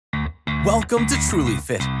Welcome to Truly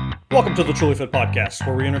Fit. Welcome to the Truly Fit Podcast,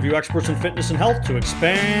 where we interview experts in fitness and health to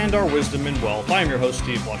expand our wisdom and wealth. I am your host,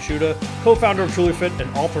 Steve Washuta, co-founder of Truly Fit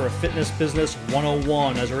and author of Fitness Business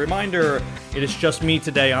 101. As a reminder, it is just me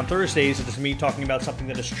today. On Thursdays, it is me talking about something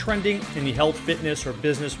that is trending in the health, fitness, or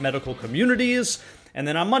business medical communities. And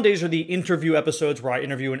then on Mondays are the interview episodes where I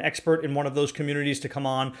interview an expert in one of those communities to come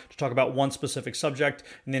on to talk about one specific subject.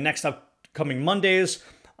 And the next upcoming Mondays,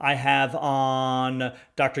 I have on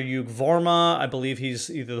Dr. Yug Varma. I believe he's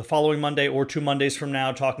either the following Monday or 2 Mondays from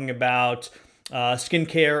now, talking about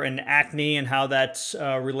skincare and acne and how that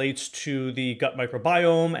relates to the gut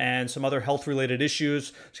microbiome and some other health-related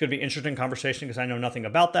issues. It's going to be an interesting conversation because I know nothing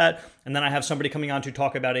about that. And then I have somebody coming on to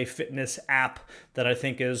talk about a fitness app that I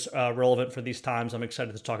think is relevant for these times. I'm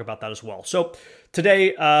excited to talk about that as well. So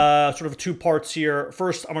today, sort of 2 parts here.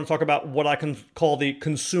 First, I'm going to talk about what I can call the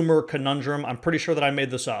consumer conundrum. I'm pretty sure that I made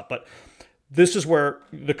this up, but this is where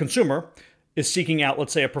the consumer is seeking out,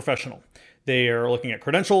 let's say, a professional. They are looking at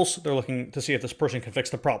credentials. They're looking to see if this person can fix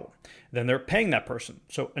the problem. Then they're paying that person.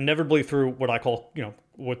 So inevitably through what I call,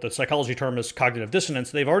 what the psychology term is cognitive dissonance,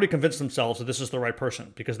 they've already convinced themselves that this is the right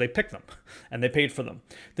person because they picked them and they paid for them.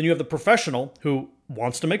 Then you have the professional who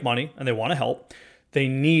wants to make money and they want to help. They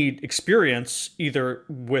need experience either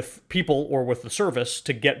with people or with the service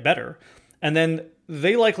to get better. And then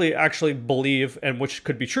they likely actually believe, and which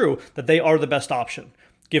could be true, that they are the best option,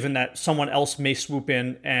 given that someone else may swoop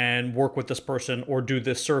in and work with this person or do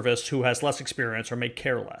this service who has less experience or may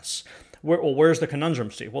care less. Where's the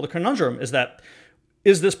conundrum, Steve? Well, the conundrum is that,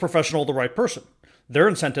 is this professional the right person? Their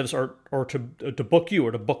incentives are to book you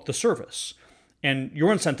or to book the service. And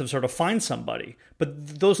your incentives are to find somebody.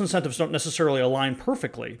 But those incentives don't necessarily align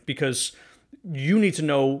perfectly because you need to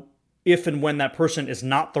know if and when that person is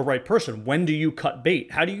not the right person. When do you cut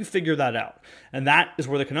bait? How do you figure that out? And that is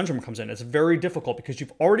where the conundrum comes in. It's very difficult because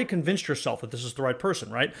you've already convinced yourself that this is the right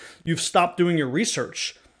person, right? You've stopped doing your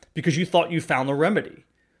research because you thought you found the remedy.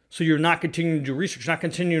 So you're not continuing to do research, not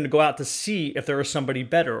continuing to go out to see if there is somebody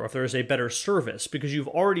better or if there is a better service because you've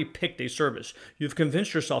already picked a service. You've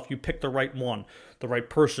convinced yourself you picked the right one, the right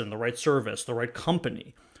person, the right service, the right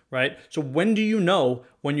company. Right? So when do you know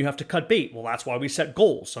when you have to cut bait? Well, that's why we set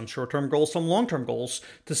goals, some short-term goals, some long-term goals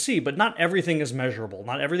to see, but not everything is measurable.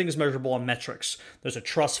 Not everything is measurable on metrics. There's a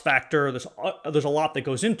trust factor. There's a lot that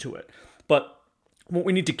goes into it. But what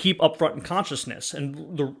we need to keep upfront in consciousness,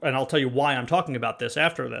 and I'll tell you why I'm talking about this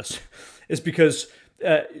after this, is because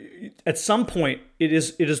at some point, it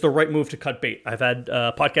is the right move to cut bait. I've had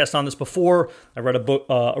podcasts on this before. I read a book,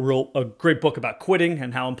 a great book about quitting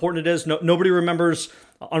and how important it is. Nobody remembers,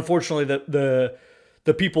 unfortunately,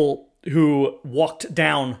 the people who walked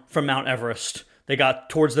down from Mount Everest. They got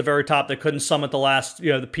towards the very top. They couldn't summit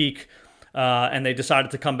the peak. And they decided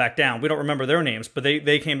to come back down. We don't remember their names, but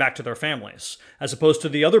they came back to their families. As opposed to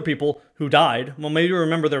the other people who died, well, maybe you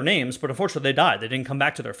remember their names, but unfortunately they died. They didn't come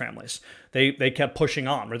back to their families. They kept pushing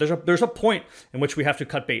on. There's a point in which we have to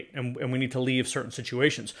cut bait and we need to leave certain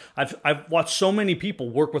situations. I've watched so many people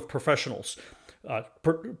work with professionals,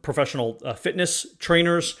 professional fitness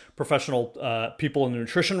trainers, professional people in the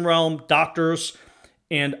nutrition realm, doctors,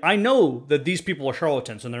 and I know that these people are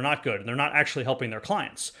charlatans and they're not good and they're not actually helping their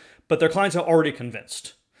clients. But their clients are already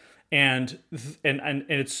convinced, and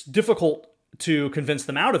it's difficult to convince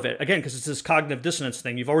them out of it, again, because it's this cognitive dissonance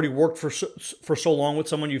thing. You've already worked for so long with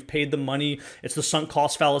someone, you've paid them money. It's the sunk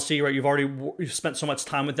cost fallacy, right? You've spent so much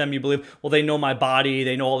time with them, you believe, well, they know my body,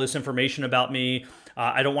 they know all this information about me.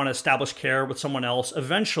 I don't want to establish care with someone else.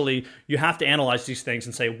 Eventually, you have to analyze these things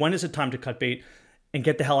and say, when is it time to cut bait and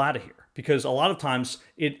get the hell out of here? Because a lot of times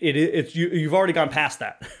you've already gone past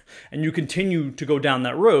that and you continue to go down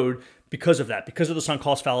that road because of that, because of the sunk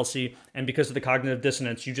cost fallacy and because of the cognitive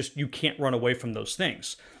dissonance. You can't run away from those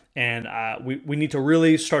things. And we need to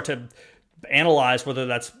really start to analyze whether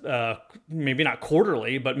that's maybe not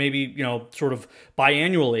quarterly, but maybe, sort of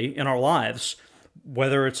biannually in our lives,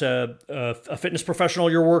 whether it's a fitness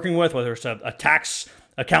professional you're working with, whether it's a tax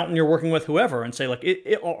accountant you're working with, whoever, and say,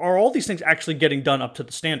 are all these things actually getting done up to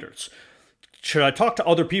the standards? Should I talk to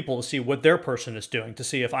other people to see what their person is doing, to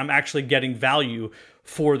see if I'm actually getting value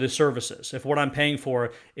for the services, if what I'm paying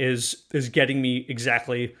for is getting me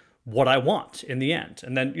exactly what I want in the end?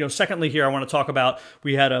 And then, secondly here, I want to talk about,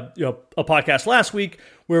 we had a podcast last week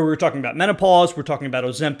where we were talking about menopause. We're talking about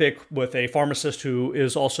Ozempic with a pharmacist who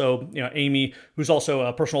is also, Amy, who's also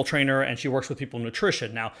a personal trainer, and she works with people in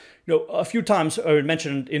nutrition. Now, a few times I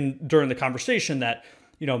mentioned during the conversation that,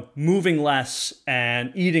 moving less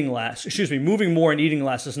and eating less, moving more and eating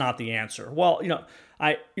less is not the answer. Well,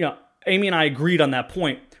 Amy and I agreed on that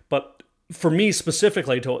point, but for me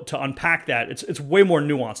specifically, to unpack that, it's way more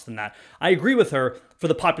nuanced than that. I agree with her for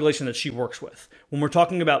the population that she works with. When we're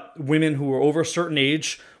talking about women who are over a certain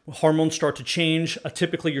age, hormones start to change.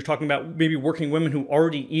 Typically, you're talking about maybe working women who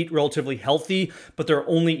already eat relatively healthy, but they're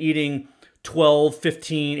only eating 12,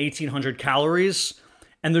 15, 1,800 calories.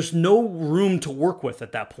 And there's no room to work with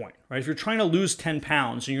at that point, right? If you're trying to lose 10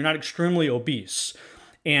 pounds and you're not extremely obese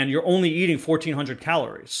and you're only eating 1,400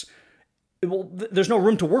 calories, well, there's no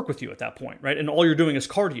room to work with you at that point, right? And all you're doing is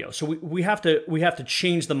cardio. So we have to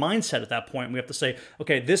change the mindset at that point. We have to say,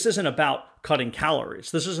 okay, this isn't about cutting calories.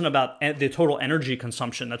 This isn't about the total energy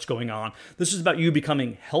consumption that's going on. This is about you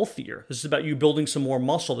becoming healthier. This is about you building some more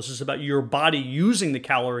muscle. This is about your body using the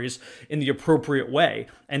calories in the appropriate way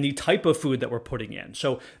and the type of food that we're putting in.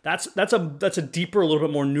 So that's a deeper, a little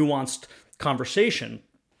bit more nuanced conversation.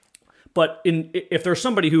 But if there's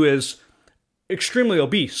somebody who is extremely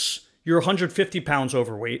obese, you're 150 pounds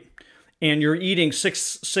overweight, and you're eating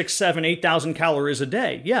 8,000 calories a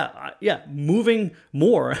day. Yeah, moving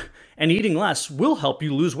more and eating less will help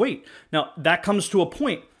you lose weight. Now, that comes to a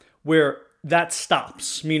point where that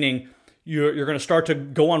stops, meaning you're going to start to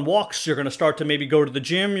go on walks, you're going to start to maybe go to the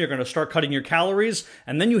gym, you're going to start cutting your calories,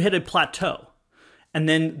 and then you hit a plateau. And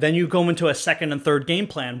then you go into a second and third game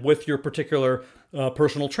plan with your particular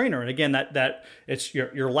personal trainer. And again, that it's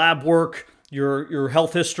your lab work, your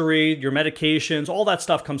health history, your medications, all that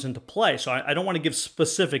stuff comes into play. So I don't want to give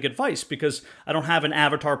specific advice because I don't have an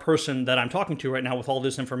avatar person that I'm talking to right now with all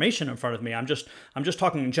this information in front of me. I'm just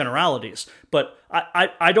talking in generalities. But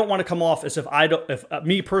I don't want to come off as if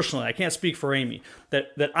me personally, I can't speak for Amy,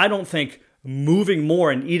 that I don't think moving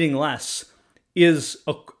more and eating less is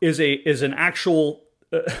an actual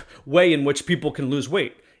way in which people can lose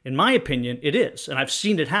weight. In my opinion, it is, and I've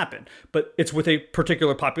seen it happen, but it's with a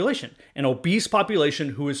particular population, an obese population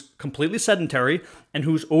who is completely sedentary and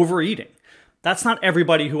who's overeating. That's not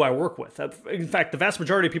everybody who I work with. In fact, the vast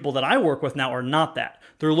majority of people that I work with now are not that.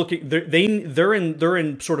 They're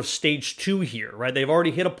in sort of stage 2 here, right? They've already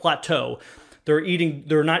hit a plateau. They're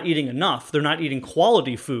not eating enough. They're not eating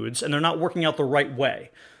quality foods, and they're not working out the right way.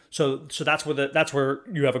 So that's where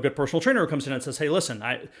you have a good personal trainer who comes in and says, hey, listen,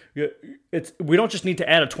 we don't just need to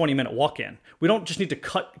add a 20-minute walk-in. We don't just need to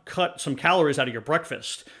cut some calories out of your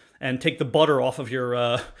breakfast and take the butter off of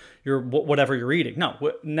your whatever you're eating. No,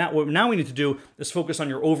 what now we need to do is focus on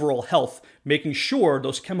your overall health, making sure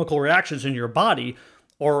those chemical reactions in your body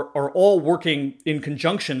are all working in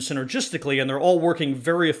conjunction synergistically, and they're all working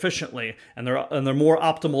very efficiently, and they're more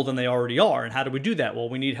optimal than they already are. And how do we do that? Well,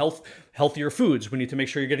 we need healthier foods. We need to make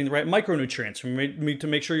sure you're getting the right micronutrients. We need to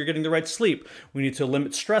make sure you're getting the right sleep. We need to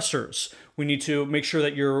limit stressors. We need to make sure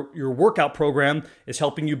that your workout program is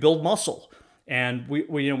helping you build muscle. And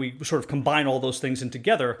we sort of combine all those things in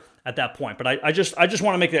together at that point. But I just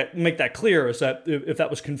want to make that clear, is that if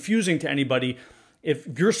that was confusing to anybody, if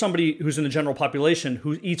you're somebody who's in the general population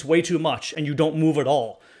who eats way too much and you don't move at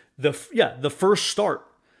all, the first start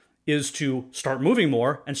is to start moving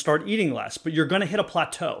more and start eating less. But you're going to hit a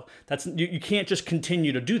plateau. You can't just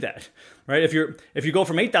continue to do that, right? If you go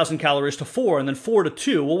from 8,000 calories to 4 and then 4 to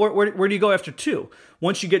 2, well, where do you go after 2?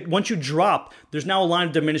 Once you drop, there's now a line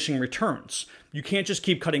of diminishing returns. You can't just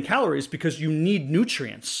keep cutting calories because you need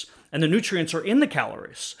nutrients, and the nutrients are in the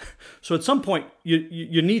calories. So at some point,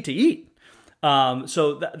 you need to eat. I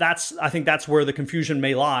think that's where the confusion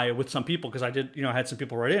may lie with some people, because I had some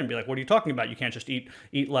people write in and be like, what are you talking about? You can't just eat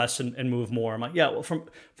less and move more. I'm like, yeah, well, from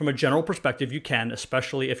a general perspective, you can,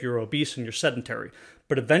 especially if you're obese and you're sedentary,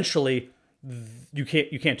 but eventually you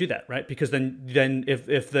can't do that, right? Because then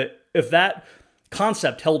if that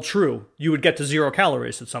concept held true, you would get to 0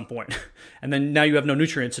 calories at some point, and then now you have no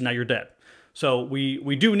nutrients and now you're dead. So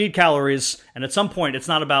we do need calories, and at some point it's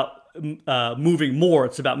not about moving more,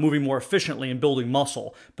 it's about moving more efficiently and building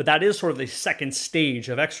muscle. But that is sort of the second stage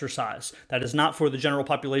of exercise. That is not for the general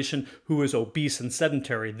population who is obese and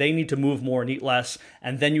sedentary. They need to move more and eat less,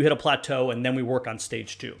 and then you hit a plateau, and then we work on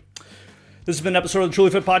stage 2. This has been an episode of the Truly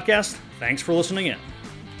Fit Podcast. Thanks for listening in.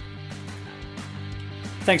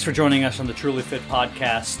 Thanks for joining us on the Truly Fit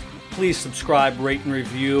Podcast. Please subscribe, rate, and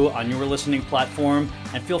review on your listening platform,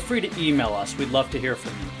 and feel free to email us. We'd love to hear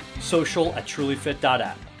from you.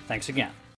 social@trulyfit.app. Thanks again.